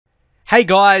Hey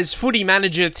guys, Footy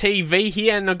Manager TV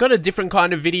here, and I've got a different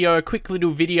kind of video, a quick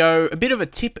little video, a bit of a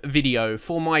tip video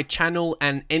for my channel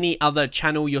and any other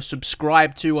channel you're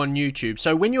subscribed to on YouTube.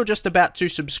 So when you're just about to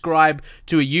subscribe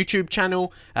to a YouTube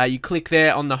channel, you click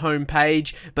there on the home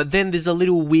page, but then there's a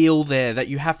little wheel there that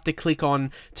you have to click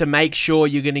on to make sure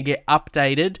you're going to get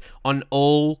updated on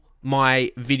all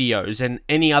my videos and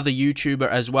any other YouTuber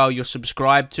as well you're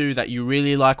subscribed to that you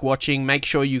really like watching. Make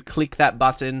sure you click that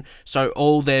button so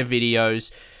all their videos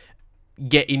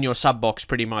get in your sub box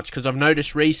pretty much, because I've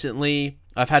noticed recently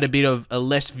I've had a bit of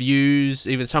less views.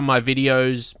 Even some of my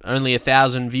videos only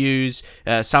 1,000 views,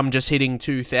 some just hitting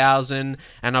 2,000,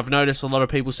 and I've noticed a lot of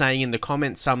people saying in the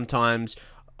comments sometimes,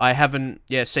 I haven't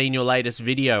seen your latest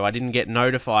video, I didn't get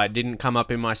notified, didn't come up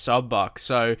in my sub box.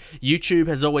 So YouTube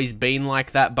has always been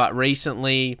like that, but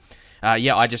recently,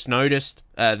 I just noticed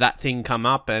that thing come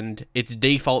up, and it's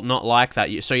default not like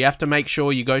that. So you have to make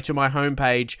sure you go to my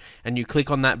homepage and you click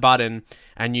on that button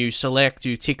and you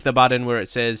tick the button where it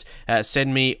says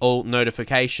send me all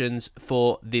notifications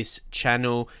for this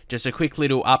channel. Just a quick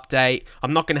little update.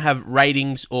 I'm not going to have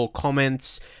ratings or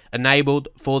comments enabled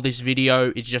for this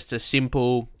video. It's just a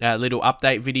simple little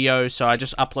update video. So I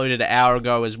just uploaded an hour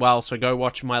ago as well, so go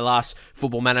watch my last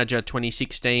Football Manager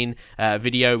 2016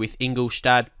 video with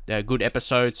Ingolstadt. Good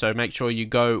episode, so make sure you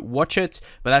go watch it.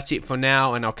 But that's it for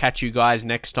now, and I'll catch you guys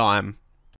next time.